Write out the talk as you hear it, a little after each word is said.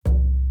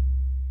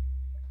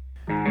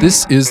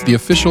This is the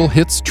official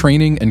HITS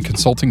Training and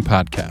Consulting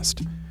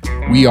Podcast.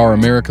 We are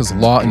America's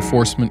law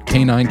enforcement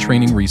canine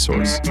training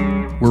resource.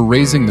 We're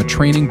raising the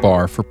training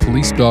bar for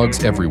police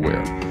dogs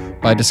everywhere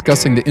by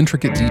discussing the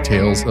intricate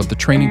details of the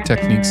training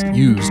techniques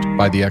used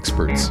by the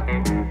experts.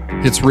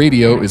 HITS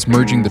Radio is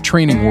merging the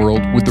training world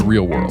with the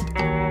real world.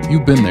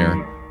 You've been there.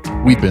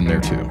 We've been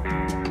there too.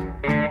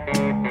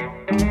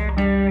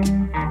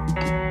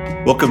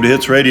 Welcome to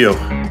HITS Radio.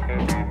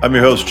 I'm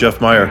your host,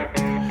 Jeff Meyer.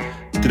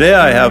 Today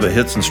I have a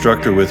HITS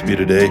instructor with me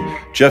today.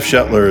 Jeff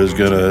Shetler is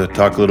going to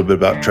talk a little bit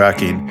about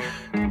tracking.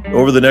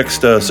 Over the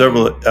next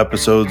several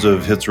episodes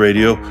of HITS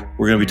Radio,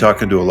 we're going to be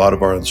talking to a lot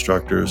of our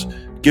instructors.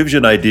 Gives you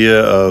an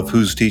idea of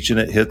who's teaching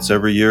at HITS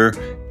every year,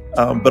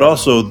 but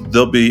also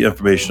there'll be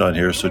information on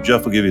here. So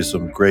Jeff will give you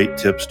some great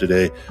tips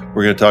today.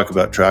 We're going to talk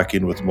about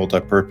tracking with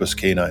multi-purpose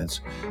canines.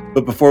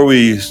 But before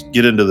we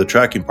get into the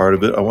tracking part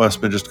of it, I want to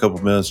spend just a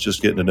couple minutes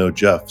just getting to know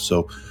Jeff.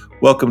 So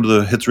welcome to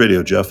the HITS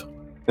Radio, Jeff.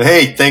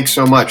 Hey, thanks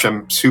so much.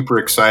 I'm super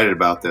excited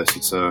about this.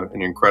 It's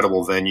an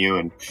incredible venue,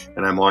 and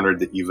I'm honored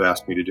that you've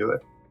asked me to do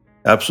it.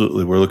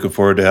 Absolutely. We're looking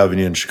forward to having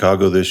you in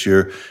Chicago this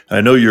year. I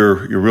know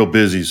you're real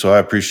busy, so I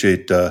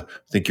appreciate, I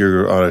think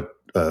you're on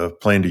a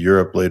plane to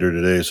Europe later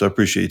today, so I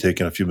appreciate you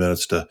taking a few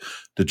minutes to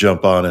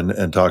jump on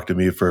and talk to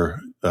me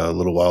for a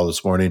little while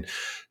this morning.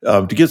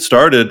 To get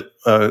started,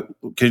 can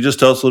you just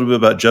tell us a little bit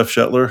about Jeff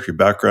Shetler, your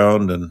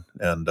background, and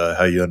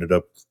how you ended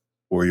up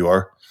where you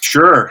are?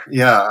 Sure.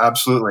 Yeah,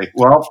 absolutely.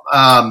 Well,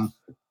 I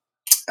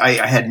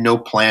had no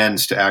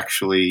plans to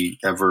actually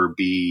ever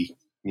be,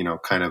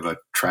 kind of a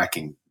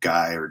tracking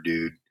guy or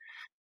dude.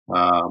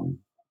 I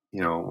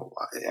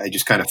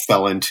just kind of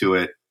fell into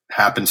it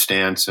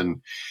happenstance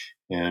and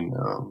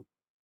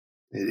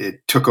it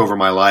took over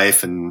my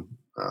life and,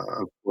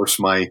 of course,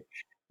 my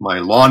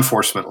law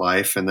enforcement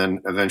life. And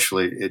then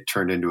eventually it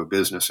turned into a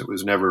business. It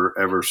was never,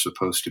 ever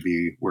supposed to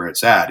be where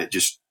it's at. It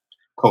just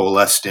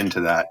coalesced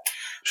into that.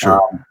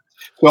 Sure.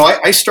 So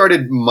I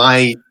started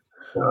my,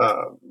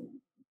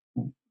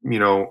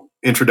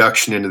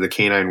 introduction into the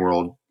canine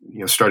world,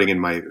 starting in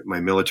my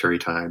military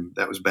time.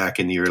 That was back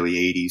in the early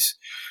 80s,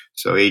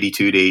 so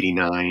 82 to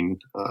 89.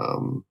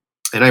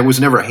 And I was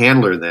never a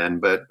handler then,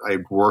 but I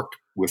worked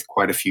with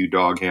quite a few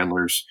dog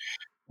handlers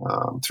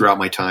throughout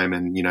my time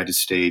in the United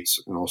States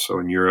and also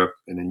in Europe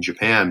and in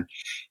Japan.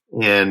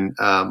 And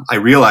I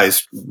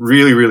realized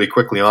really, really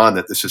quickly on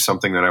that this is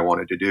something that I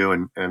wanted to do.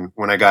 And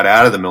when I got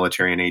out of the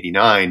military in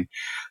 89,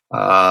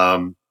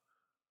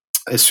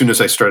 as soon as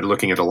I started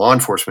looking at a law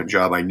enforcement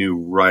job, I knew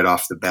right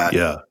off the bat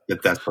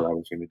that that's what I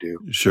was going to do.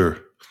 Sure.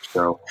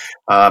 So,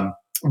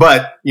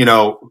 but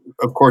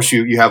of course,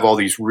 you have all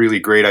these really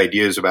great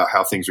ideas about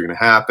how things are going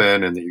to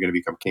happen, and that you're going to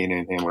become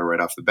canine handler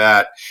right off the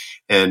bat.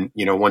 And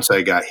once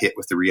I got hit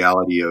with the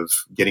reality of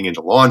getting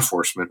into law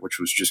enforcement, which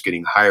was just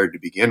getting hired to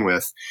begin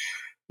with,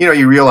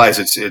 you realize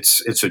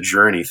it's a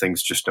journey.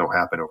 Things just don't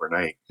happen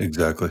overnight.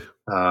 Exactly.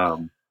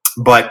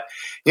 But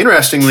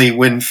interestingly,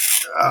 when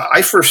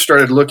I first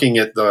started looking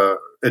at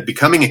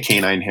becoming a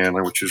canine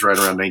handler, which was right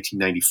around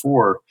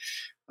 1994,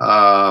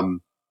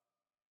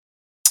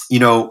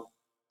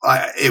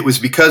 it was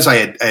because I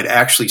had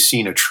actually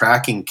seen a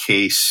tracking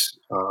case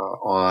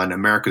on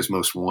America's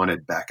Most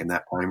Wanted back in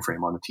that time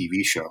frame on a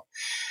TV show.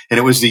 And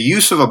it was the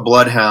use of a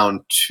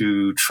bloodhound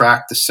to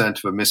track the scent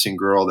of a missing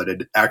girl that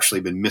had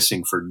actually been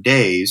missing for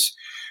days.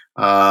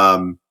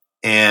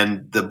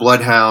 And the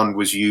bloodhound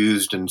was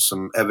used, and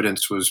some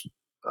evidence was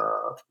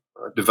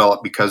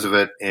developed because of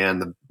it,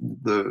 and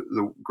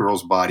the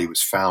girl's body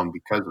was found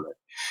because of it.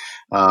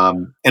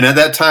 And at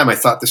that time, I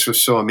thought this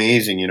was so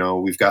amazing.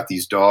 We've got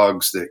these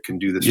dogs that can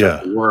do this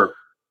type of work.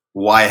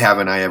 Why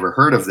haven't I ever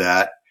heard of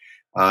that?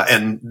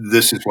 And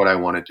this is what I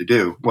wanted to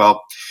do.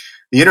 Well,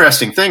 the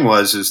interesting thing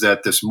is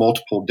that this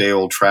multiple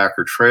day-old track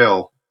or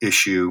trail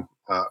issue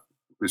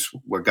was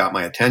what got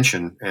my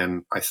attention.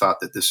 And I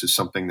thought that this is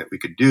something that we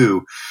could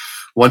do.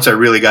 Once I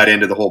really got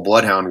into the whole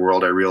bloodhound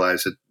world, I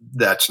realized that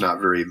that's not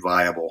very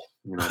viable.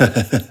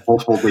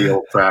 Multiple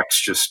day-old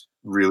tracks just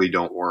really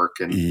don't work.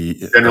 And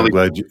generally,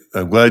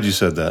 I'm glad you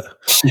said that.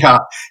 Yeah.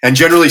 And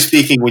generally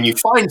speaking, when you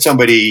find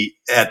somebody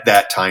at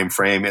that time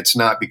frame, it's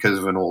not because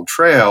of an old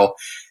trail.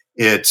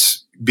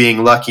 It's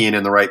being lucky and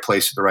in the right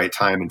place at the right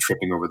time and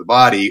tripping over the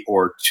body,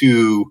 or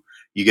two,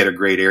 you get a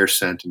great air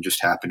scent and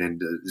just happen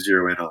to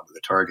zero in onto the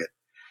target.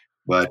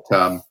 But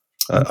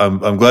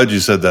I'm glad you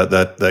said that.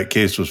 That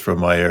case was from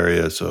my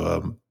area,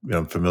 so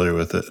I'm familiar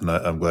with it, and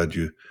I'm glad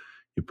you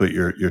put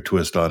your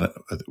twist on it.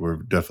 We're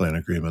definitely in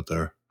agreement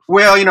there.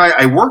 Well,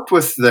 I worked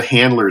with the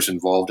handlers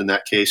involved in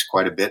that case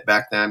quite a bit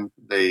back then.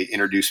 They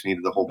introduced me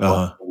to the whole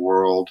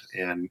world,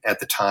 and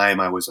at the time,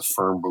 I was a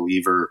firm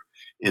believer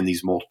in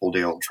these multiple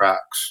day-old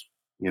tracks.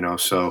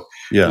 So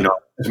as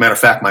a matter of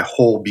fact, my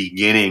whole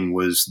beginning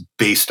was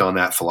based on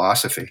that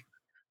philosophy.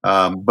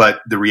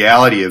 But the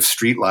reality of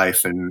street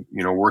life and,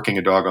 working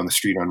a dog on the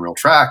street on real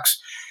tracks,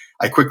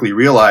 I quickly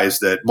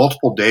realized that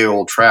multiple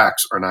day-old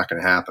tracks are not going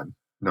to happen,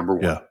 number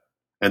one. Yeah.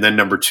 And then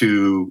number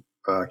two,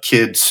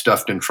 kids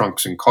stuffed in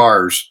trunks and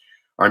cars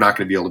are not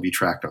going to be able to be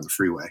tracked on the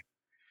freeway.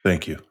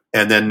 Thank you.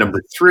 And then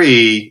number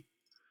three,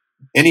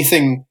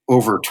 anything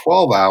over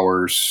 12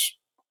 hours,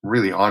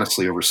 really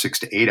honestly over 6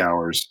 to 8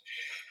 hours,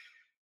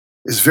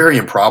 is very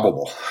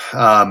improbable.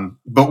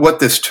 But what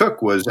this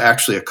took was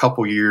actually a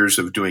couple years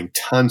of doing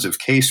tons of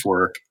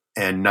casework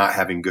and not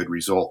having good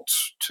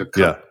results to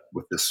come Yeah. up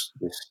with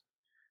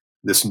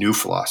this new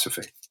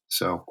philosophy.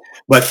 So,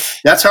 but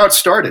that's how it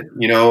started.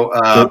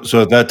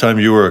 So at that time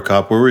you were a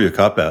cop. Where were you a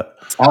cop at?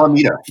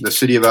 Alameda, the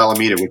city of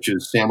Alameda, which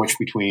is sandwiched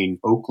between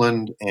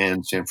Oakland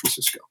and San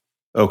Francisco.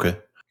 Okay.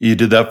 You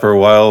did that for a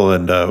while,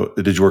 and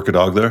did you work a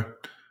dog there?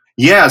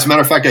 Yeah, as a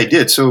matter of fact, I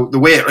did. So the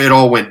way it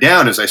all went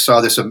down is I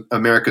saw this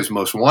America's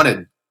Most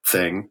Wanted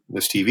thing,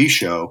 this TV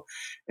show,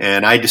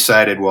 and I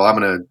decided, well, I'm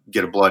going to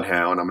get a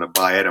bloodhound. I'm going to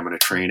buy it. I'm going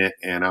to train it,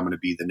 and I'm going to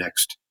be the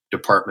next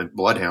department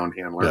bloodhound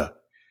handler. Yeah.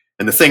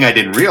 And the thing I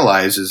didn't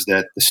realize is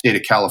that the state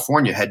of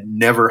California had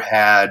never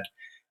had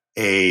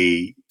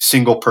a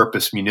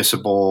single-purpose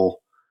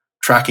municipal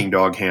tracking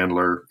dog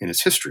handler in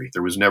its history.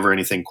 There was never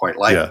anything quite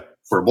like it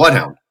for a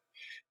bloodhound.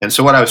 And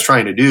so what I was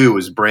trying to do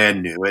was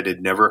brand new. It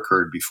had never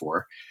occurred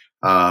before.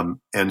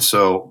 And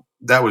so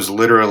that was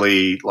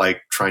literally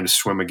like trying to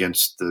swim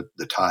against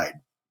the tide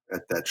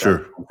at that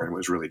time. It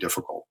was really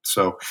difficult.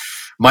 So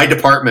my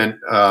department,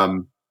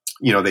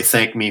 they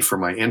thanked me for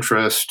my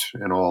interest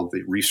and all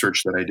the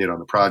research that I did on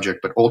the project,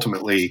 but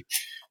ultimately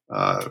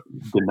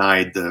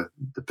denied the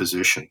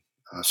position.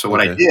 So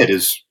what I did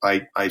is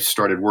I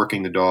started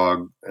working the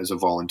dog as a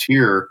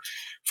volunteer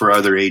for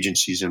other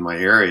agencies in my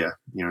area,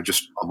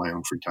 just on my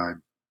own free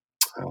time.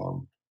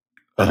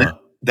 And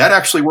that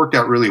actually worked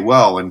out really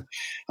well. And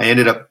I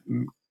ended up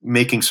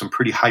making some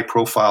pretty high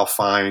profile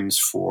finds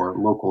for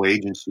local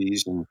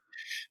agencies. And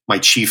my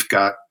chief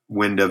got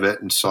wind of it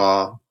and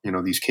saw,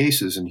 these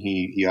cases, and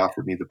he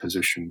offered me the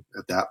position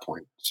at that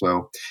point.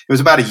 So it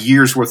was about a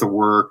year's worth of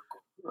work,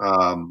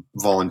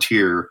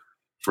 volunteer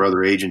for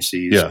other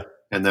agencies. Yeah.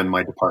 And then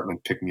my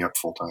department picked me up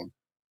full time.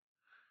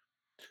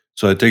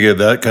 So I take it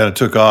that kind of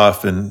took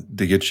off, and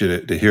to get you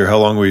to hear, how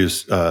long were you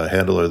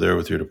handler there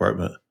with your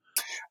department?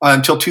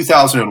 Until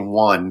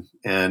 2001,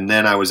 and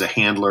then I was a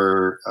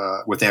handler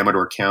with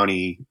Amador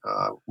County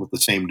with the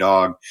same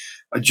dog,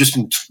 just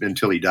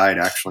until he died,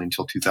 actually,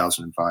 until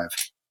 2005.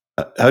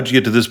 How'd you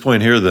get to this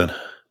point here then?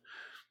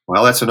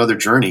 Well, that's another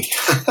journey.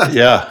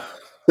 Yeah.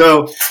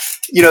 So,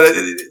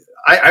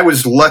 I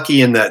was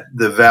lucky in that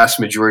the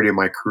vast majority of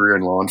my career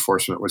in law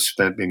enforcement was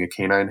spent being a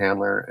canine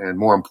handler, and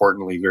more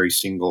importantly, very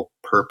single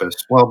purpose.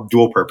 Well,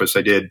 dual purpose.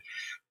 I did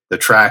the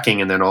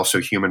tracking and then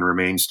also human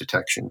remains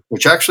detection,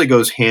 which actually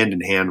goes hand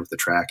in hand with the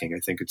tracking. I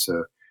think it's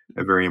a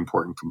very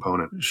important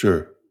component.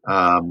 Sure.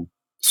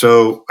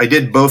 So I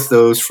did both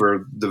those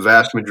for the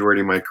vast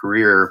majority of my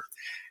career.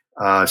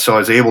 So I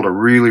was able to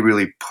really,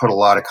 really put a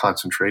lot of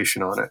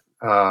concentration on it,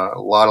 a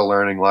lot of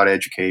learning, a lot of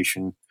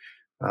education.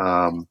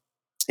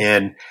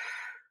 And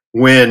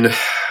when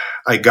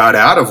I got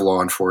out of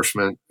law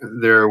enforcement,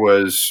 there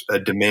was a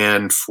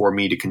demand for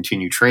me to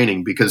continue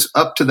training, because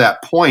up to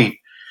that point,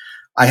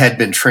 I had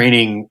been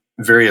training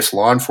various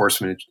law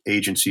enforcement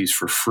agencies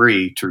for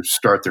free to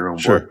start their own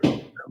blood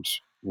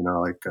programs.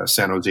 Like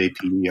San Jose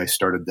PD, I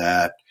started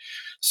that.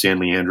 San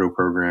Leandro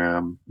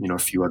program, a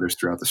few others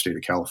throughout the state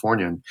of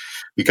California. And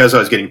because I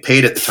was getting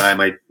paid at the time,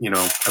 I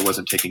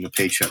wasn't taking a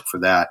paycheck for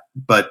that.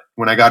 But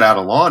when I got out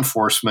of law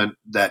enforcement,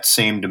 that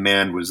same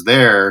demand was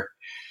there,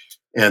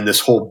 and this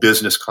whole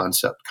business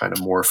concept kind of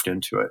morphed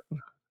into it.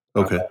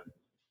 Okay.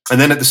 And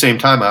then at the same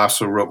time, I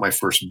also wrote my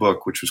first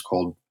book, which was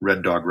called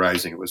Red Dog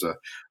Rising. It was an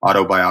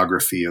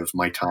autobiography of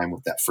my time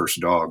with that first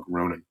dog,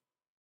 Ronan.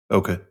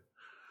 Okay.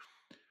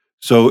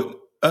 So,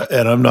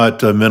 and I'm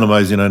not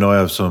minimizing. I know I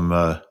have some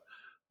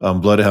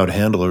bloodhound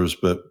handlers,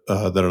 but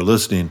that are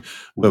listening.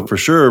 But for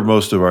sure,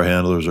 most of our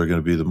handlers are going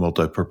to be the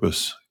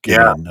multi-purpose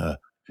canine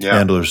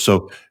handlers.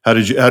 So, how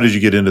did you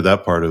get into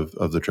that part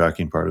of the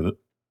tracking part of it?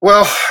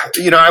 Well,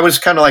 I was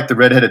kind of like the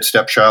redheaded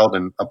stepchild,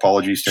 and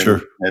apologies to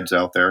any heads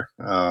out there,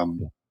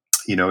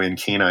 in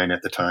canine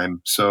at the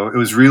time. So it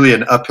was really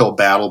an uphill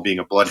battle being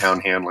a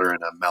bloodhound handler in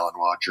a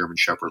Malinois German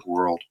Shepherd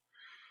world.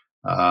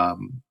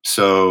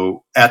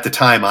 So at the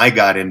time I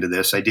got into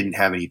this, I didn't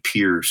have any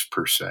peers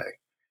per se.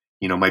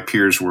 My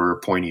peers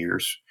were pointy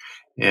ears.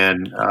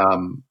 And,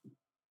 one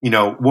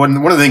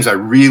of the things I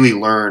really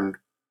learned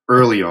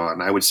early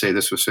on, I would say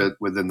this was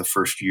within the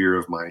first year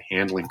of my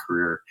handling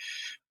career,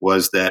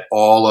 was that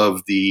all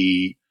of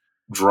the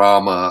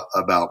drama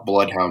about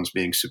bloodhounds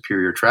being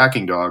superior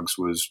tracking dogs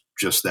was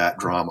just that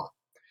drama.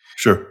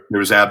 Sure. There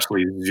was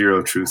absolutely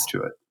zero truth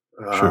to it.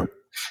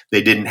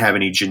 They didn't have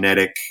any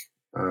genetic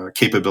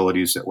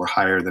capabilities that were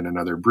higher than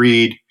another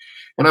breed.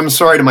 And I'm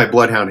sorry to my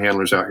bloodhound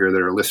handlers out here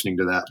that are listening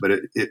to that,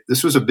 but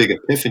this was a big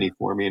epiphany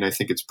for me, and I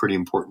think it's pretty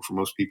important for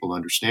most people to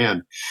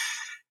understand.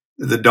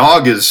 The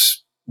dog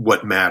is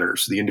what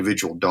matters, the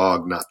individual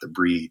dog, not the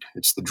breed.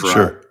 It's the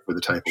drive for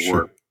the type of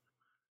work.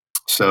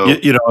 So,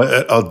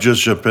 I'll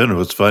just jump in.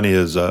 What's funny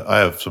is I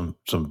have some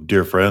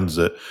dear friends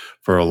that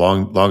for a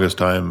longest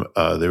time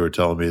they were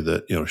telling me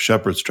that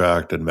Shepherd's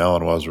tracked and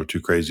Malinois were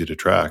too crazy to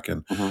track,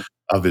 and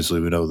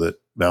obviously we know that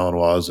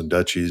Malinois and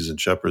Dutchies and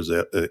Shepherds,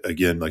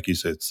 again, like you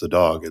say, it's the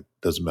dog. It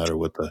doesn't matter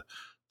what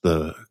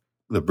the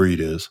breed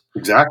is.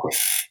 Exactly.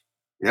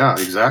 Yeah,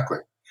 exactly.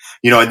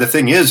 And the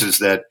thing is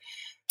that,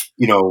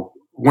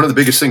 one of the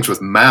biggest things with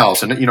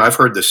Mals, and, I've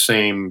heard the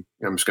same,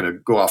 I'm just going to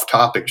go off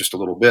topic just a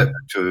little bit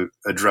to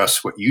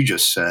address what you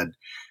just said.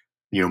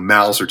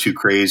 Mals are too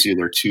crazy.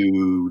 They're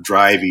too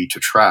drivey to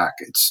track.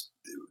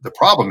 The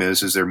problem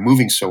is they're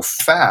moving so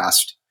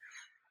fast,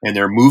 and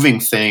they're moving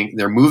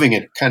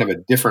at kind of a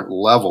different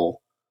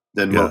level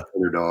than most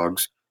other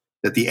dogs,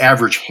 that the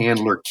average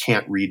handler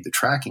can't read the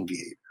tracking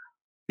behavior.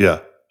 Yeah.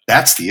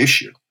 That's the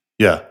issue.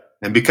 Yeah.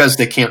 And because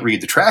they can't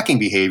read the tracking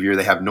behavior,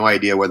 they have no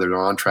idea whether they're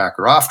on track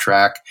or off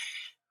track,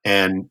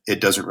 and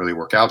it doesn't really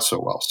work out so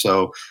well.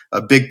 So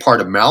a big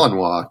part of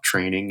Malinois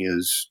training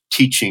is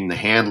teaching the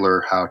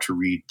handler how to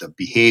read the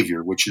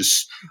behavior, which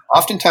is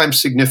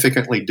oftentimes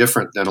significantly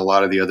different than a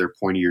lot of the other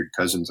pointy-eared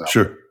cousins out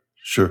there.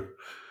 Sure.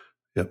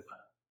 Yep.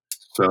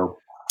 So,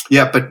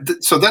 yeah,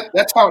 so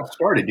that's how it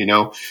started.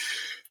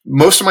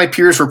 Most of my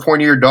peers were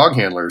pointy-eared dog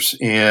handlers,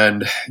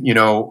 and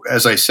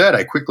as I said,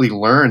 I quickly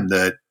learned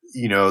that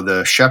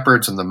the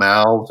Shepherds and the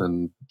Mals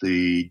and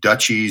the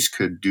Dutchies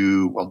could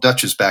do well.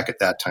 Dutches back at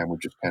that time were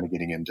just kind of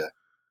getting into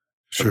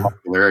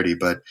popularity,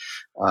 but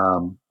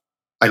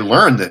I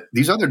learned that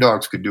these other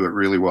dogs could do it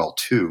really well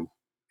too.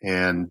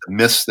 And the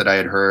myths that I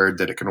had heard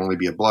that it can only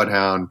be a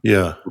bloodhound,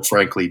 were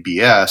frankly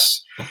BS.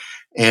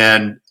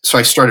 And so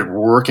I started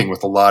working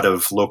with a lot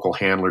of local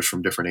handlers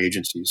from different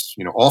agencies,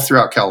 all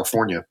throughout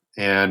California.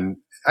 And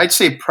I'd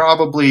say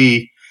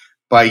probably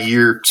by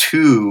year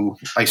 2,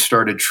 I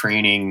started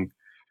training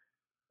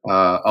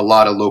a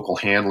lot of local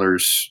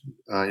handlers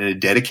in a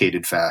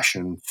dedicated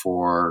fashion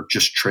for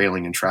just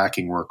trailing and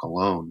tracking work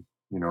alone,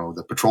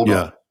 the patrol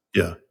dog.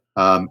 Yeah.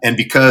 And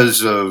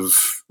because of,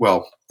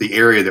 the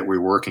area that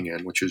we're working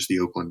in, which is the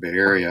Oakland Bay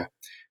Area,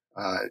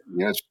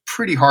 it's a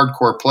pretty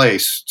hardcore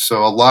place.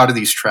 So a lot of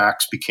these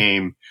tracks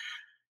became,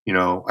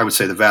 I would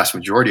say the vast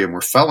majority of them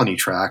were felony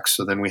tracks.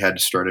 So then we had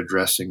to start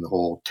addressing the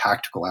whole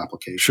tactical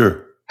application.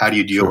 Sure. How do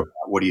you deal with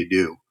that? What do you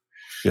do?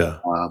 Yeah.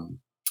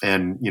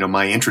 And,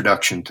 my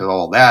introduction to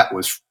all that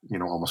was,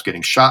 almost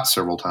getting shot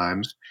several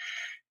times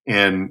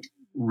and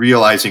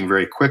realizing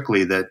very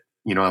quickly that,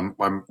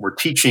 we're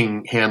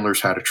teaching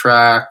handlers how to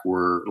track.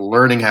 We're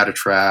learning how to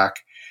track.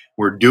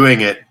 We're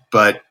doing it,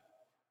 but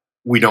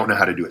we don't know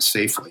how to do it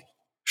safely.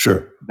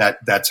 Sure.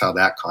 That's how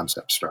that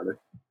concept started.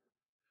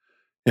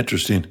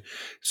 Interesting.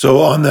 So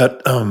on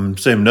that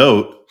same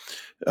note,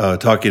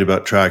 talking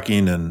about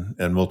tracking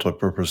and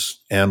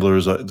multi-purpose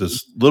handlers,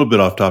 this a little bit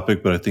off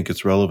topic, but I think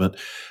it's relevant.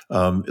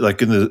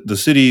 Like in the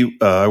city,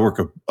 I work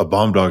a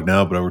bomb dog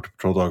now, but I worked a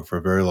patrol dog for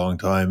a very long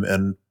time.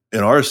 And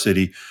in our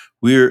city,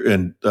 we're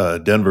in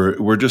Denver,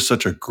 we're just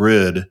such a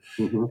grid,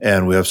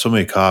 and we have so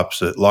many cops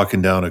that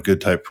locking down a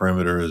good tight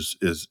perimeter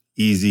is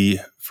easy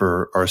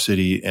for our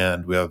city,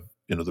 and we have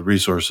the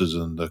resources,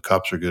 and the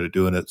cops are good at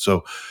doing it.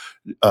 So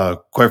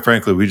quite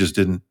frankly, we just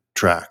didn't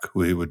track.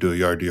 We would do a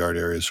yard-to-yard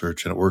area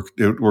search, and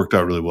it worked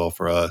out really well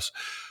for us.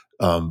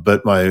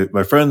 But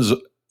my friends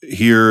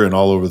here and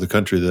all over the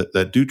country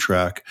that do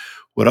track,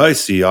 what I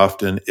see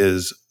often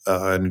is,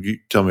 and you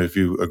tell me if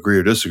you agree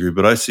or disagree,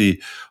 but I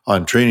see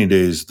on training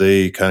days,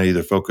 they kind of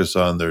either focus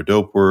on their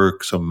dope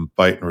work, some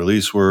bite and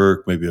release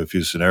work, maybe a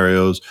few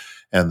scenarios,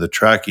 and the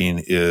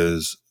tracking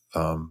is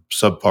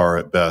subpar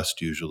at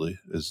best usually.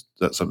 Is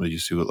that something that you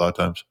see a lot of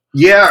times?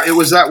 Yeah, it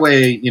was that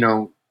way,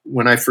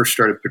 when I first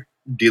started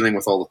dealing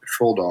with all the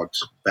patrol dogs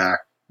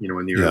back, in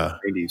the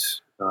early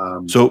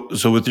 90s.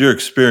 So with your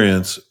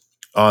experience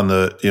on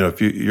the,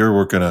 if you're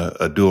working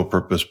a dual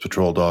purpose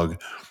patrol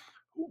dog,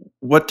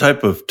 what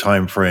type of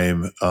time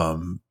frame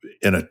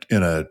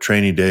in a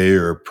training day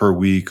or per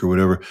week or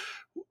whatever?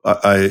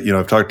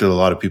 I've talked to a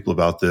lot of people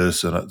about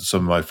this, and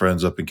some of my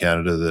friends up in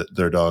Canada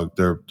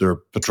that their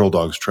patrol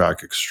dogs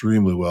track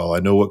extremely well. I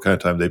know what kind of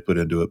time they put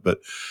into it, but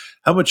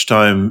how much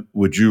time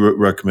would you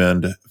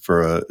recommend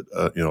for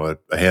a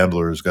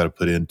handler who's got to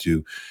put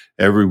into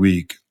every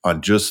week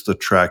on just the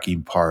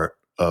tracking part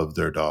of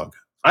their dog?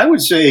 I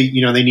would say,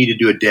 they need to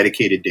do a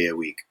dedicated day a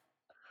week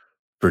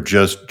for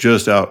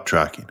just out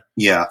tracking.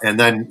 Yeah, and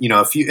then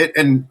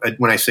and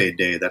when I say a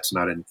day, that's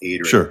not an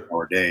 8 or 8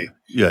 hour day.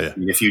 Yeah. I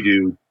mean, if you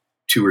do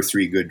 2 or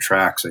 3 good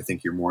tracks, I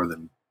think you're more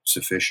than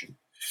sufficient.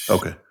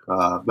 Okay.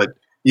 But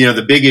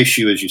the big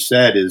issue, as you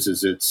said, is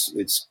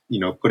it's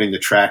putting the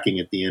tracking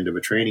at the end of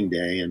a training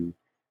day, and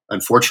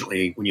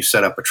unfortunately, when you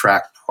set up a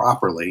track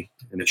properly,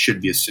 and it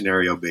should be a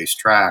scenario based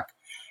track,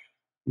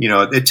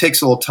 it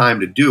takes a little time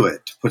to do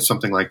it, to put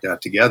something like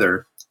that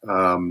together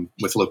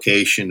with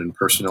location and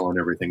personnel and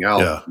everything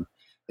else. Yeah.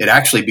 It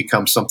actually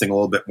becomes something a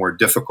little bit more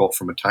difficult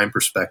from a time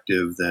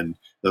perspective than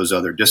those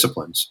other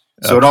disciplines.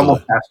 So It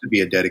almost has to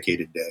be a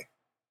dedicated day.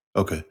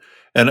 Okay.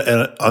 And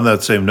on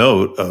that same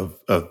note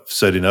of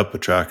setting up a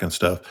track and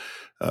stuff,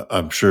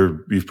 I'm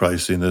sure you've probably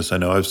seen this. I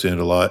know I've seen it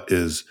a lot.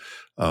 Is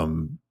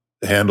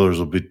handlers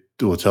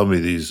will tell me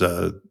these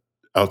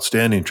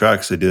outstanding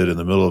tracks they did in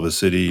the middle of a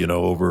city,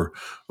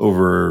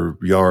 over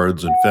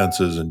yards and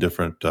fences and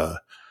different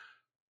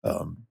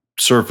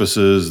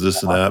surfaces,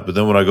 this and that. But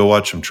then when I go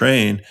watch him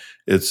train,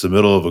 it's the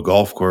middle of a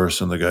golf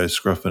course and the guy's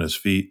scruffing his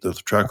feet. The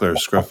track layer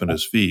is scruffing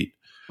his feet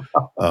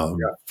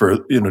for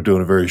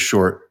doing a very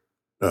short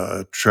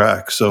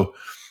track. So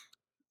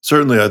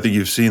certainly, I think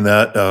you've seen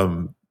that.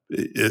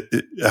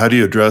 How do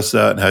you address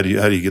that, and how do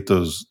you get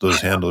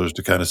those handlers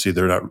to kind of see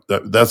they're not?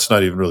 That's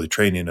not even really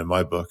training in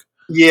my book.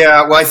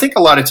 Yeah, well, I think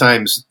a lot of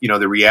times,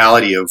 the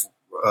reality of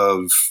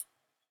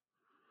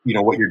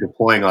what you're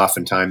deploying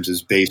oftentimes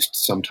is based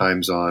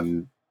sometimes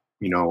on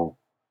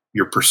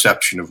your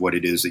perception of what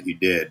it is that you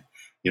did.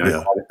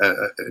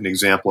 An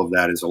example of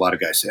that is a lot of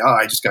guys say, "Oh,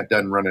 I just got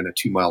done running a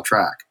 2-mile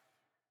track,"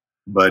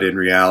 but in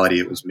reality,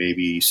 it was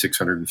maybe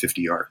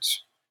 650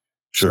 yards.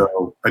 Sure.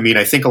 So,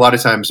 I think a lot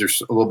of times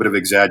there's a little bit of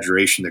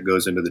exaggeration that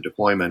goes into the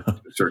deployment to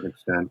a certain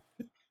extent.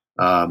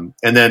 And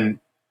then,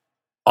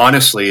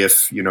 honestly,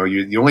 if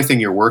the only thing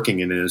you're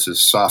working in is a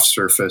soft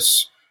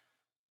surface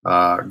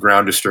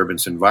ground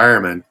disturbance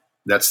environment,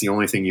 that's the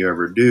only thing you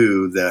ever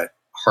do. That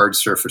hard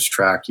surface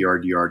track,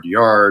 yard to yard to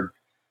yard,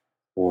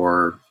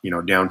 or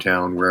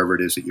downtown, wherever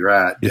it is that you're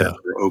at,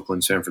 Denver,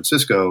 Oakland, San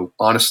Francisco.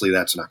 Honestly,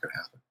 that's not going to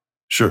happen.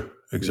 Sure,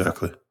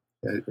 exactly.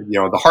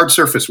 The hard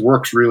surface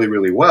works really,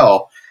 really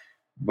well.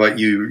 But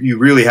you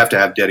really have to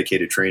have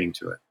dedicated training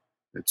to it.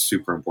 It's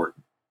super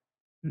important.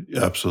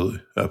 Absolutely.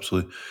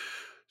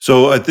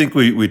 So I think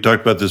we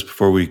talked about this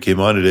before we came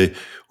on today.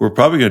 We're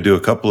probably going to do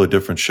a couple of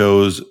different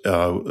shows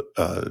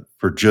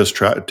for just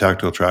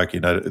tactical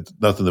tracking. It's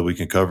nothing that we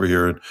can cover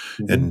here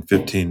in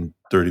 15,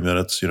 30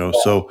 minutes.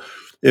 So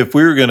if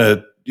we were going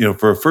to,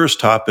 for a first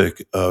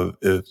topic of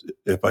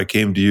if I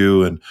came to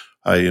you and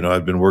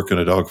I've been working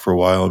a dog for a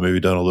while and maybe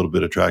done a little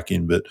bit of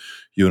tracking, but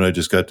you and I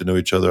just got to know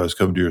each other. I was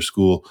coming to your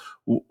school.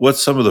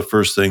 What's some of the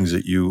first things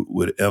that you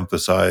would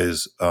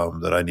emphasize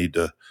that I need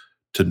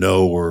to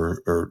know,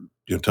 or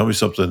tell me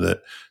something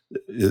that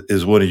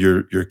is one of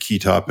your key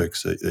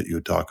topics that you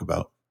would talk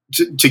about?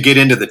 To get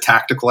into the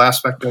tactical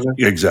aspect of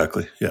it?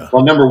 Exactly, yeah.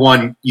 Well, number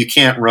one, you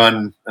can't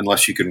run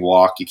unless you can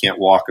walk. You can't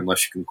walk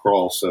unless you can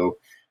crawl. So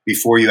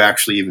before you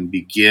actually even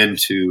begin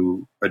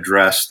to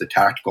address the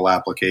tactical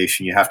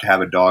application, you have to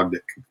have a dog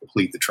that can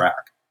complete the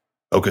track.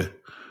 Okay.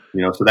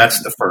 So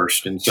that's the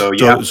first. And so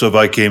so if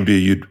I came to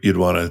you, you'd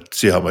want to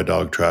see how my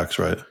dog tracks,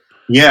 right?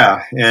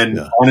 Yeah. And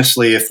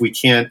honestly, if we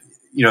can't,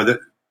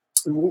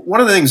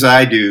 one of the things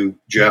I do,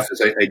 Jeff, is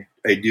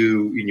I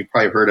do, and you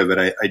probably heard of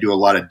it, I do a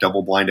lot of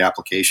double-blind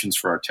applications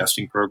for our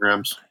testing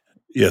programs.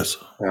 Yes.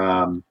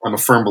 I'm a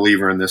firm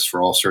believer in this for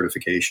all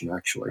certification,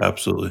 actually.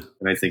 Absolutely.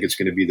 And I think it's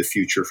going to be the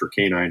future for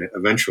canine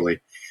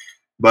eventually.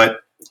 But,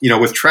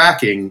 with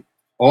tracking,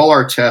 all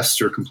our tests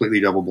are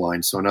completely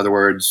double-blind. So in other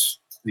words,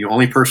 the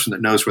only person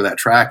that knows where that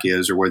track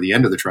is or where the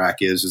end of the track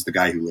is the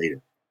guy who laid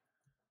it,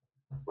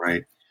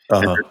 right?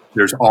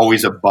 There's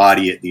always a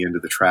body at the end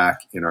of the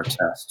track in our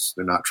tests.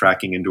 They're not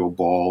tracking into a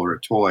ball or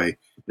a toy.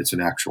 It's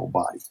an actual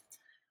body.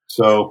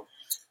 So,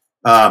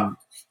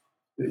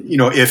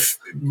 if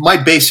my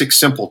basic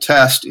simple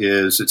test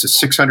is it's a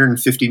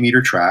 650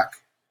 meter track,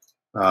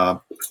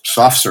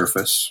 soft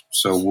surface,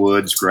 so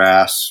woods,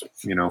 grass,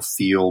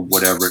 field,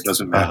 whatever, it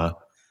doesn't matter,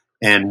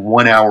 and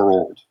 1 hour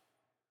old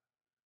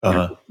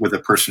with a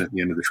person at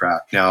the end of the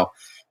track. Now,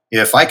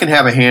 if I can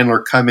have a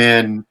handler come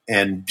in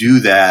and do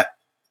that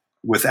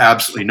with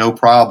absolutely no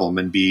problem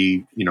and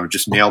be,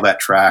 just nail that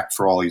track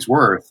for all he's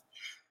worth,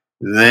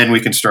 then we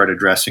can start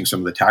addressing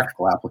some of the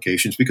tactical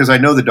applications because I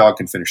know the dog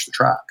can finish the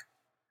track.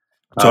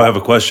 So I have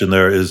a question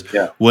there is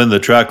when the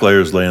track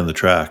layer is laying the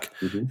track,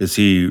 is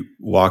he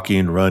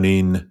walking,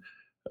 running?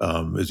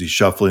 Is he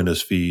shuffling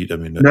his feet?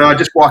 No,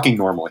 just walking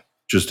normally.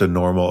 Just a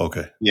normal,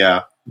 okay.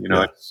 Yeah.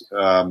 It's,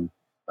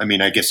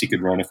 I guess he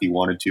could run if he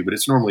wanted to, but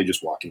it's normally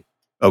just walking.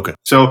 Okay.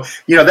 So,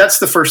 that's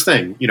the first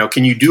thing.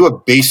 Can you do a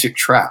basic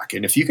track?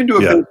 And if you can do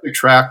a basic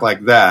track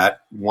like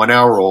that, 1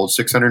 hour old,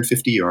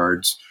 650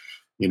 yards,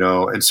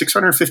 and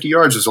 650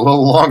 yards is a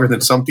little longer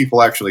than some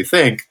people actually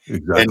think.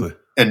 Exactly.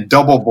 And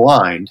double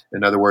blind.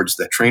 In other words,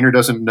 the trainer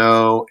doesn't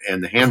know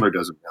and the handler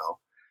doesn't know.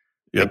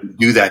 Yep. And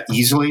do that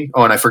easily.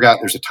 Oh, and I forgot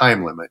there's a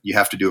time limit. You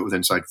have to do it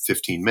within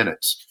 15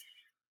 minutes.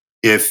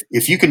 If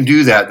you can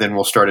do that, then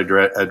we'll start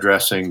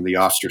addressing the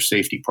officer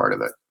safety part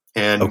of it.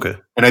 And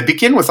I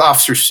begin with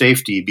officer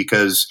safety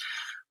because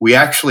we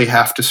actually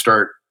have to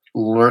start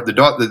learn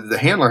the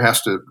handler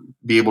has to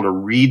be able to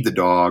read the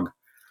dog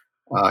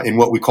in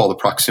what we call the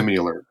proximity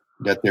alert,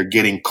 that they're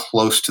getting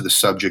close to the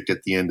subject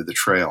at the end of the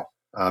trail,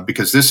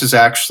 because this is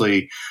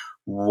actually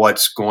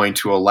what's going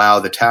to allow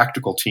the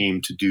tactical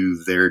team to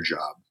do their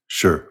job.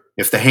 Sure.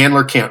 If the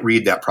handler can't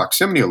read that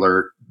proximity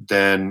alert,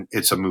 then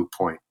it's a moot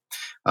point.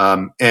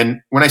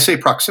 And when I say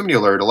proximity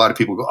alert, a lot of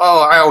people go,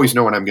 "Oh, I always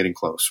know when I'm getting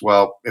close."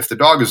 Well, if the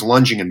dog is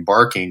lunging and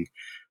barking,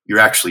 you're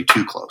actually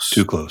too close.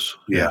 Too close.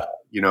 Yeah.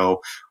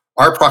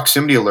 Our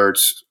proximity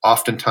alerts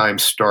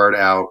oftentimes start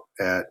out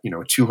at,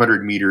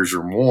 200 meters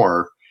or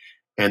more,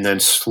 and then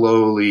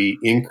slowly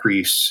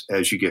increase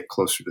as you get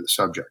closer to the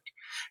subject.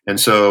 And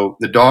so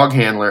the dog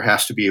handler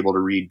has to be able to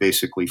read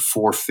basically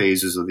 4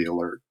 phases of the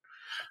alert.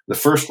 The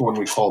first one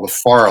we call the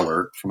FAR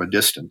alert, from a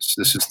distance.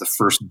 This is the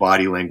first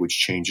body language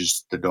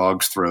changes the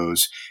dog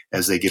throws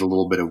as they get a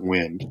little bit of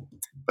wind,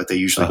 but they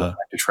usually go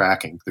back to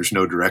tracking. There's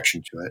no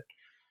direction to it.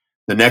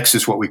 The next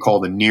is what we call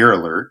the near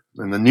alert.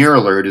 And the near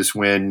alert is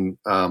when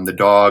the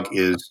dog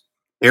is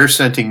air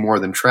scenting more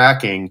than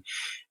tracking,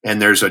 and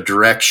there's a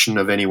direction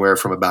of anywhere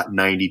from about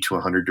 90 to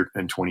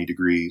 120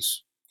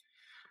 degrees.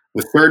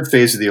 The third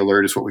phase of the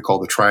alert is what we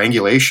call the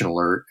triangulation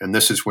alert. And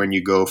this is when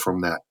you go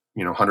from that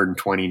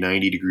 120,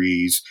 90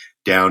 degrees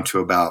down to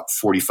about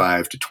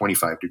 45 to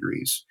 25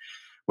 degrees.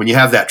 When you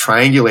have that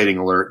triangulating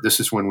alert,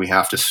 this is when we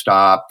have to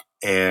stop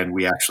and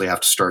we actually have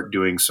to start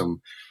doing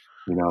some,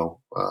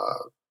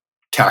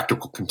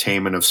 tactical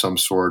containment of some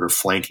sort or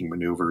flanking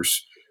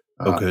maneuvers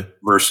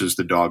versus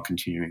the dog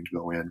continuing to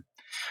go in.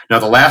 Now,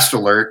 the last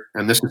alert,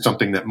 and this is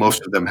something that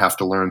most of them have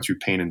to learn through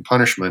pain and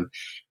punishment,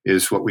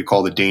 is what we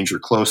call the danger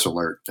close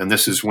alert. And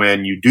this is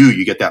when you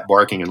get that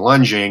barking and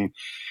lunging.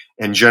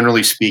 And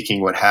generally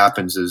speaking, what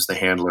happens is the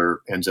handler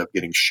ends up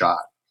getting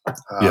shot.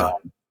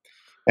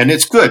 And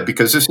it's good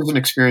because this is an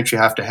experience you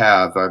have to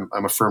have.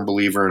 I'm a firm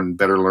believer in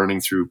better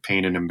learning through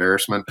pain and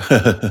embarrassment.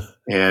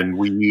 And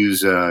we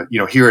use,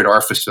 here at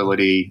our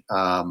facility,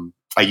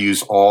 I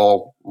use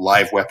all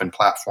live weapon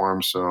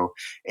platforms, so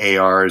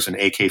ARs and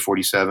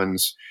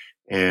AK-47s,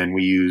 and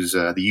we use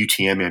the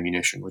UTM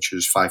ammunition, which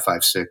is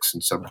 5.56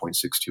 and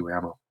 7.62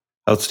 ammo.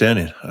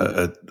 Outstanding.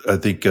 I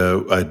think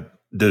I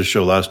did a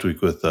show last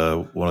week with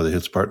one of the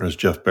HITS partners,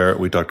 Jeff Barrett.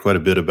 We talked quite a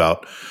bit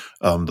about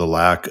the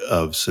lack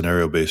of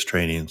scenario-based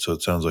training. So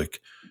it sounds like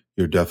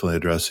you're definitely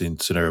addressing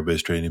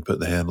scenario-based training, putting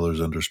the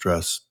handlers under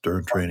stress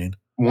during training.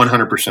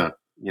 100%.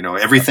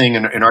 Everything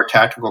in our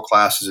tactical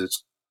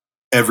classes,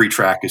 every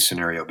track is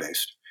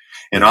scenario-based.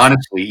 And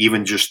honestly,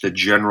 even just the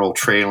general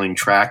trailing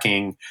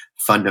tracking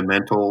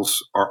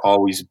fundamentals are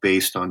always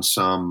based on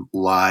some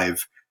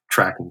live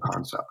tracking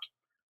concept.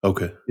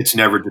 Okay. It's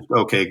never just,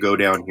 go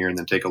down here and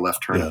then take a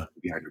left turn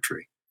behind a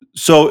tree.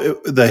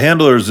 So the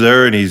handler's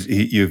there, and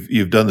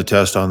you've done the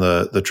test on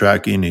the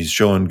tracking. He's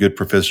showing good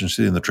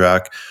proficiency in the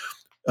track.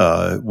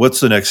 What's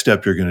the next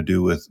step you're going to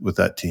do with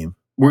that team?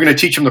 We're going to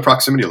teach them the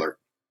proximity alert.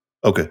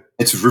 Okay.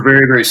 It's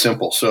very, very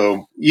simple.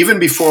 So even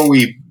before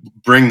we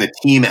bring the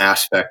team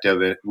aspect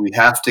of it, we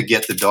have to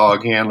get the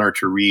dog handler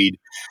to read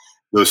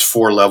those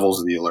 4 levels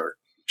of the alert.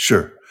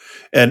 Sure.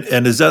 And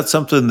is that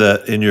something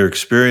that, in your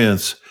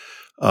experience,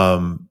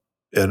 and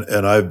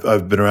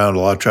I've been around a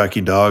lot of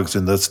tracking dogs,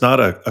 and that's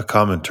not a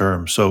common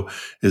term. So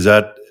is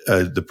that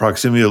the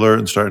proximity alert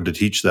and starting to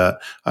teach that?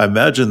 I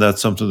imagine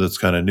that's something that's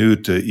kind of new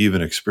to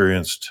even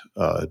experienced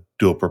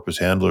dual purpose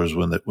handlers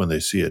when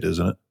they see it,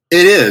 isn't it?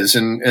 It is,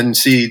 and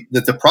see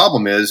that the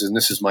problem is, and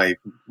this is my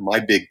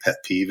big pet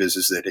peeve is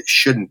that it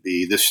shouldn't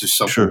be. This is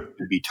something that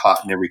should be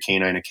taught in every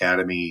canine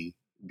academy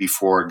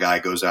before a guy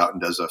goes out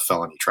and does a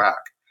felony track.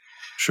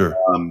 Sure.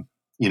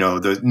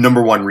 The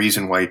number one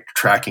reason why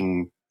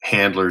tracking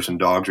handlers and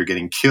dogs are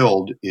getting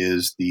killed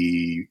is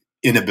the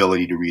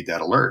inability to read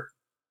that alert.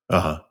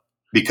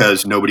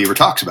 Because nobody ever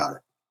talks about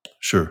it.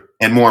 Sure.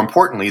 And more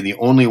importantly, the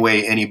only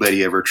way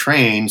anybody ever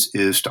trains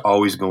is to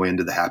always go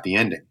into the happy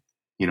ending.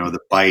 The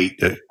bite,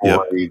 the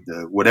toy,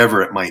 the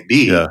whatever it might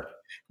be. Yeah.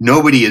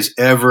 Nobody is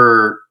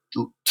ever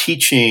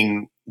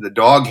teaching the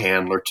dog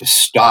handler to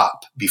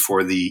stop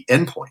before the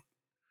endpoint.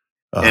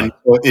 And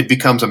it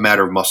becomes a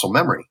matter of muscle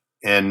memory.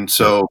 And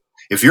so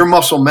if your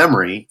muscle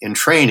memory in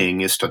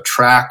training is to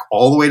track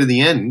all the way to the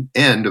end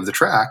of the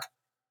track,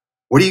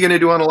 what are you going to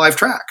do on a live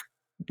track?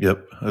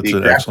 Yep. That's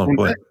an excellent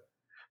point.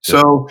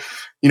 So,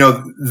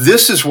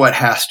 this is what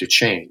has to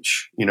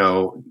change.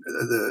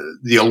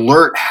 The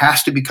alert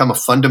has to become a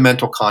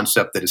fundamental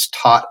concept that is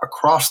taught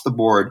across the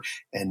board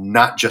and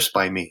not just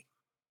by me.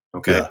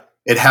 Okay. Yeah.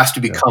 It has to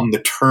become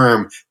the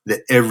term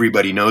that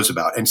everybody knows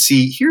about. And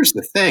see, here's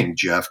the thing,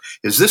 Jeff,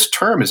 is this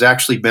term has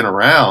actually been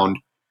around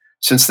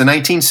since the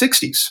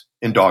 1960s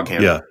in dog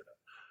handling.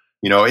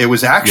 Yeah. It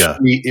was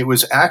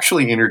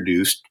actually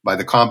introduced by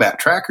the combat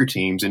tracker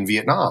teams in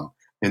Vietnam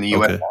in the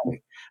U.S.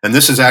 Army. And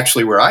this is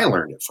actually where I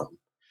learned it from.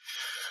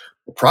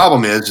 The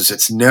problem is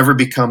it's never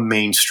become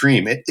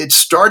mainstream. It's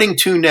starting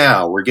to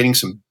now. We're getting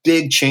some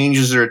big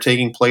changes that are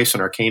taking place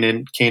in our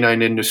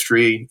canine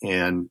industry,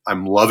 and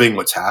I'm loving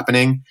what's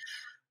happening.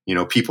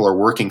 People are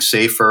working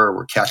safer.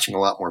 We're catching a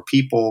lot more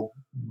people,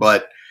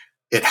 but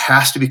it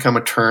has to become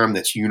a term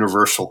that's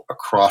universal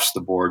across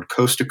the board,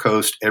 coast to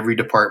coast, every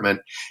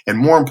department. And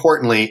more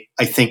importantly,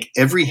 I think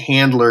every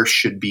handler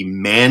should be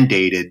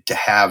mandated to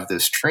have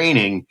this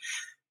training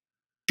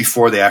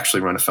before they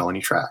actually run a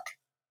felony track.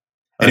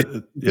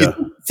 And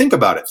think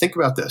about it. Think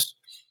about this.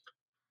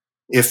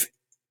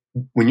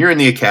 When you're in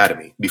the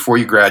academy, before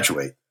you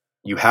graduate,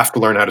 you have to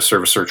learn how to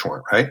serve a search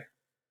warrant, right?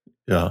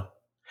 Yeah.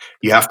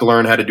 You have to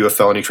learn how to do a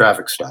felony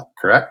traffic stop,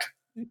 correct?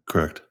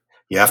 Correct.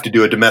 You have to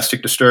do a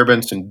domestic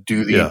disturbance and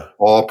do the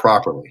all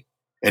properly.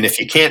 And if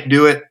you can't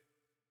do it,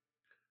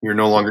 you're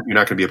not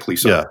going to be a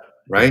police officer,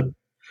 right?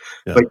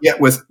 Yeah. But yet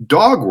with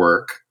dog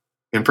work,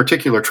 in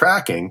particular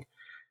tracking,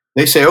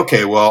 they say,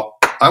 okay, well,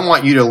 I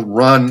want you to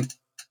run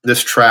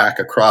this track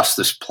across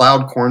this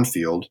plowed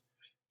cornfield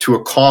to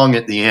a Kong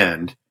at the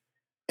end.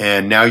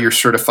 And now you're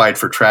certified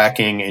for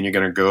tracking, and you're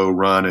going to go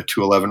run a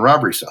 211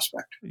 robbery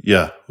suspect.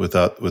 Yeah,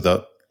 without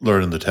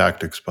learning the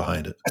tactics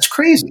behind it. That's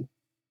crazy.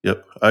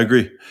 Yep, I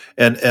agree.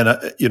 And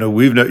you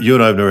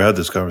and I have never had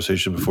this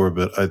conversation before,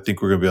 but I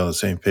think we're going to be on the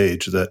same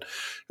page that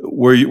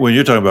when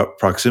you're talking about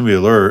proximity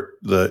alert,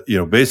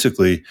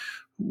 basically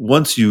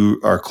once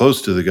you are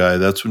close to the guy,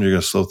 that's when you're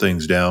going to slow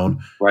things down,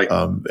 right?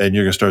 And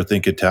you're going to start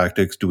thinking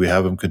tactics. Do we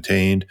have him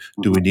contained?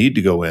 Do we need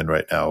to go in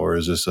right now, or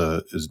is this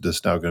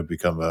now going to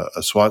become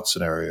a SWAT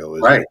scenario?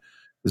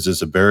 Is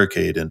this a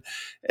barricade?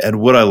 And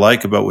what I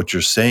like about what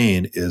you're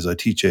saying is I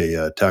teach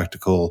a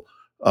tactical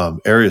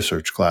area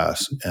search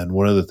class, and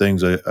one of the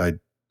things I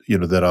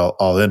that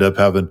I'll end up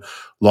having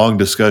long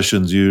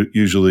discussions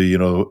usually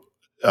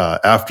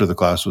after the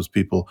class with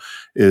people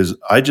is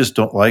I just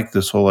don't like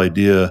this whole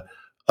idea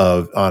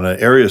of on an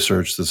area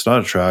search that's not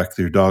a track,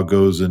 your dog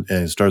goes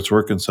and starts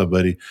working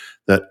somebody,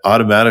 that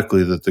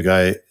automatically that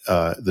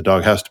the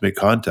dog has to make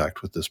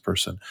contact with this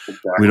person.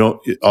 Exactly. We don't,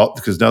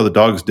 because now the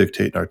dog's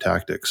dictating our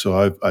tactics.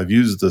 So I've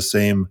used the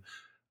same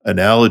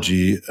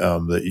analogy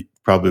that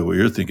probably what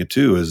you're thinking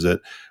too, is that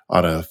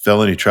on a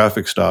felony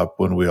traffic stop,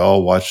 when we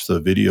all watch the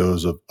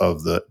videos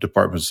of the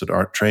departments that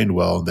aren't trained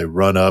well, and they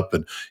run up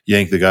and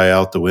yank the guy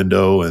out the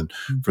window, and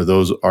for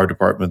those our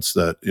departments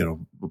that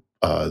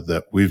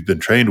that we've been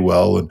trained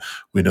well, and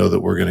we know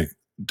that we're going to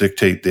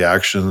dictate the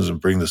actions and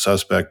bring the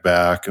suspect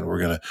back, and we're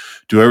going to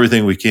do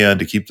everything we can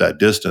to keep that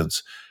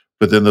distance.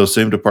 But then those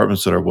same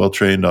departments that are well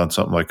trained on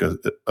something like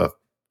a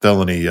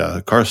felony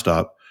car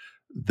stop,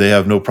 they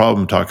have no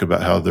problem talking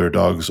about how their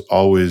dogs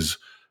always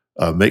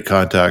make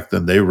contact,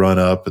 then they run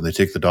up and they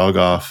take the dog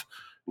off,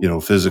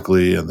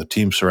 physically, and the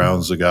team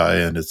surrounds the guy,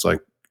 and it's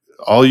like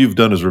all you've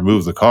done is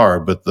remove the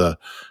car, but the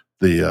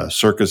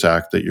circus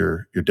act that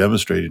you're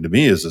demonstrating to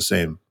me is the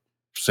same.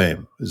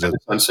 Is that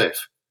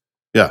unsafe?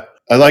 Yeah,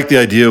 I like the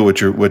idea. What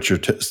you're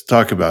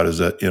talking about is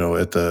that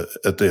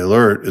at the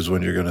alert is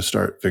when you're going to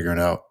start figuring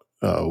out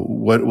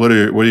what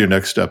are your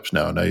next steps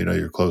now. Now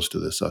you're close to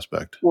the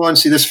suspect. Well, and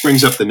see, this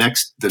brings up the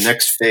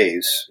next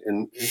phase,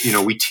 and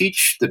we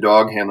teach the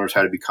dog handlers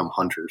how to become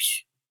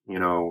hunters.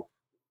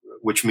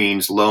 Which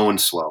means low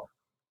and slow.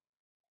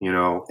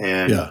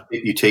 And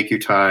you take your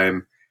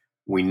time.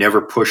 We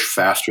never push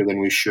faster than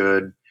we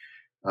should.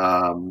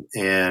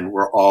 And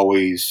we're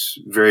always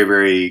very,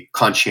 very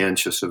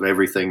conscientious of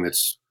everything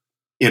that's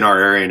in our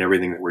area and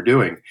everything that we're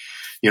doing.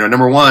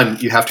 Number one,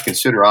 you have to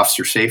consider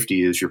officer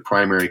safety is your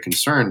primary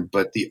concern,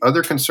 but the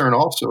other concern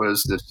also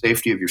is the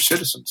safety of your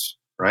citizens,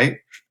 right?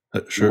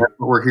 Sure. That's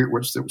what we're here.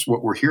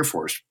 What we're here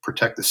for is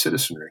protect the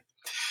citizenry.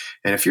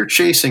 And if you're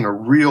chasing a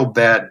real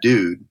bad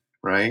dude,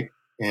 right,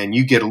 and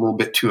you get a little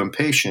bit too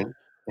impatient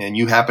and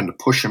you happen to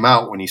push him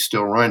out when he's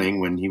still running,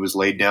 when he was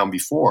laid down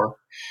before,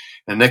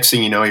 and next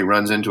thing you know, he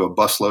runs into a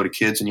busload of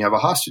kids and you have a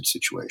hostage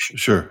situation.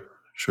 Sure.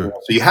 So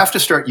you have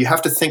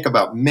to think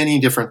about many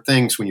different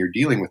things when you're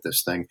dealing with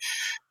this thing.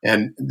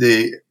 And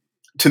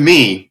to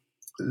me,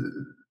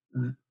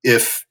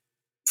 if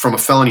from a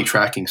felony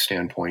tracking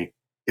standpoint,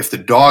 if the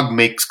dog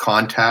makes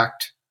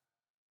contact,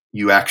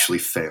 you actually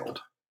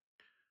failed.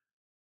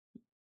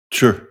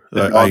 Sure.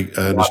 I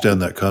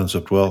understand that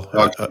concept well. The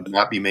dog should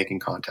not be making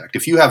contact.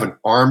 If you have an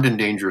armed and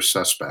dangerous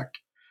suspect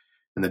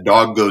and the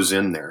dog goes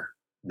in there,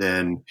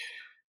 then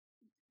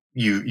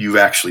you've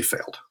actually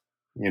failed.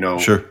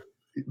 Sure.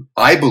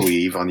 I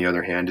believe, on the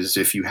other hand, is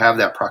if you have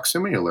that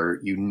proximity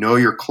alert,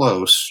 you're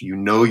close,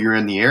 you're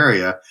in the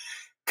area,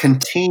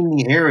 contain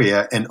the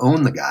area and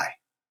own the guy.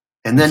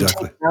 And then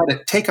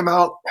take him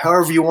out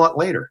however you want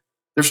later.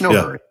 There's no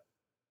hurry.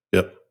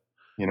 Yep.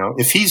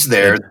 If he's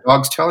there, the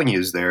dog's telling you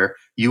he's there,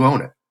 you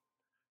own it.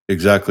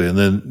 Exactly. And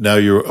then now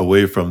you're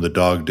away from the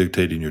dog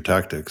dictating your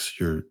tactics.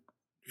 You're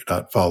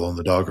not following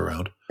the dog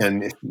around.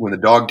 And when the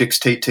dog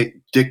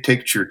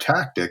dictates your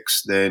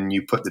tactics, then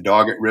you put the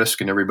dog at risk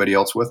and everybody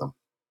else with him.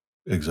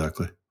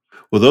 Exactly.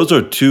 Well, those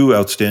are two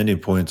outstanding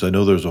points. I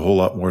know there's a whole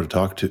lot more to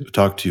talk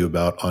to you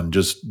about on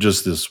just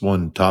this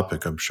one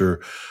topic, I'm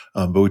sure.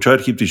 But we try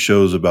to keep these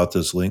shows about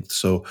this length.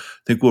 So I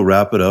think we'll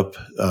wrap it up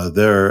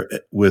there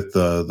with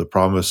the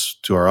promise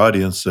to our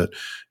audience that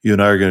you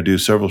and I are going to do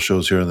several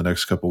shows here in the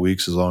next couple of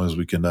weeks, as long as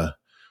we can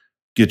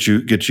get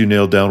you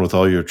nailed down with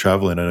all your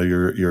traveling. I know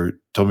you're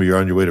told me you're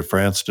on your way to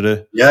France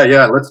today.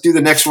 Yeah. Let's do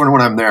the next one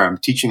when I'm there. I'm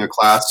teaching a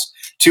class,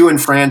 2 in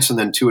France and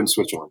then 2 in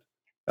Switzerland.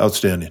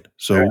 Outstanding.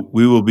 So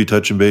we will be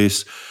touching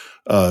base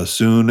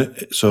soon.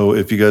 So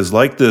if you guys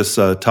like this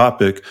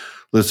topic,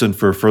 listen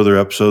for further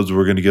episodes.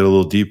 We're going to get a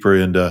little deeper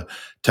into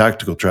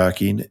tactical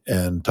tracking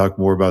and talk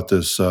more about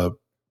this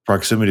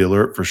proximity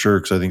alert for sure,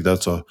 because I think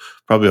that's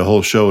probably a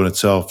whole show in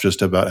itself,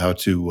 just about how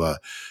to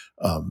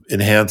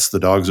enhance the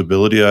dog's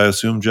ability, I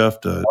assume, Jeff,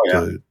 to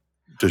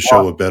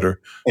show a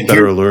better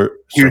alert.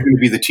 Here's going to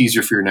be the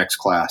teaser for your next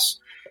class.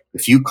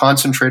 If you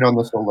concentrate on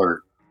this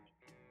alert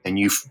and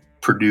you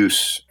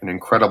produce an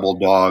incredible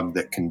dog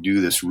that can do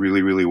this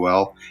really, really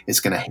well, it's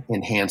going to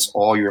enhance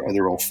all your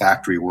other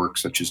olfactory work,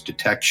 such as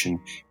detection,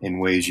 in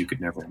ways you could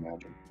never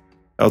imagine.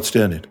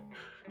 Outstanding.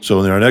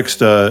 So in our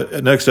next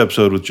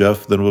episode with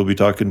Jeff, then we'll be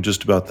talking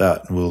just about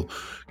that, and we'll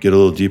get a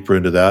little deeper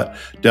into that.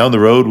 Down the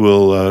road,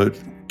 we'll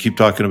keep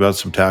talking about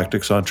some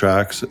tactics on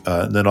tracks,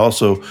 and then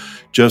also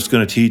Jeff's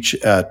going to teach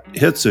at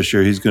HITS this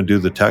year. He's going to do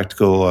the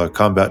tactical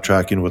combat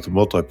tracking with a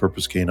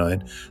multi-purpose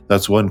canine.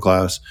 That's one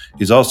class.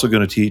 He's also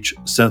going to teach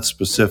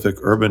scent-specific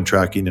urban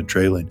tracking and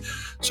trailing.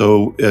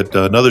 So at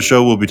another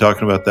show, we'll be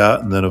talking about that.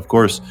 And then, of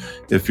course,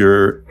 if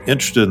you're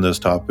interested in this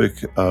topic,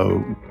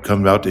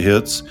 come out to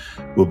HITS.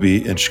 We'll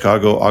be in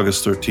Chicago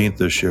August 13th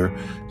this year.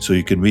 So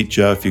you can meet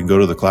Jeff, you can go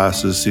to the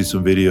classes, see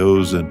some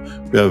videos,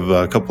 and we have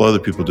a couple other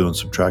people doing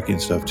some tracking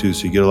stuff too.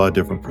 So you get a lot of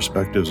different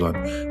perspectives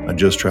on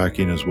just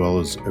tracking as well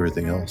as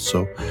everything else.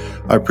 So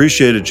I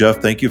appreciate it, Jeff.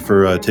 Thank you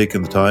for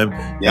taking the time.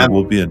 Yeah. And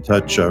we'll be in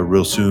touch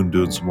real soon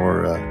doing some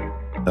more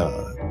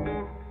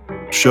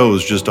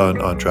shows just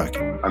on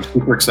tracking. I'm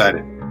super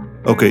excited.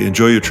 Okay,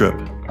 enjoy your trip.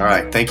 All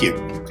right, thank you.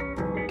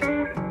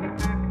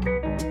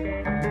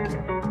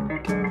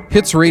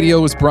 HITS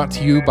Radio is brought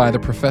to you by the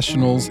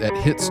professionals at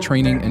HITS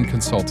Training and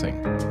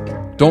Consulting.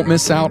 Don't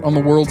miss out on the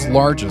world's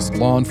largest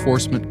law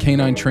enforcement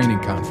canine training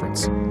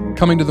conference,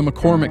 coming to the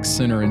McCormick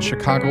Center in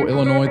Chicago,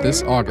 Illinois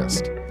this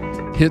August.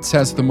 HITS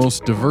has the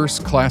most diverse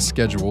class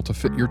schedule to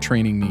fit your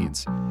training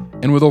needs.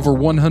 And with over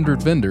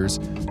 100 vendors,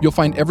 you'll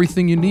find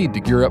everything you need to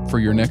gear up for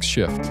your next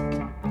shift.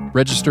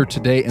 Register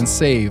today and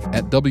save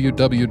at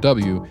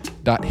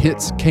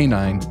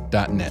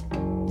www.hitscanine.net.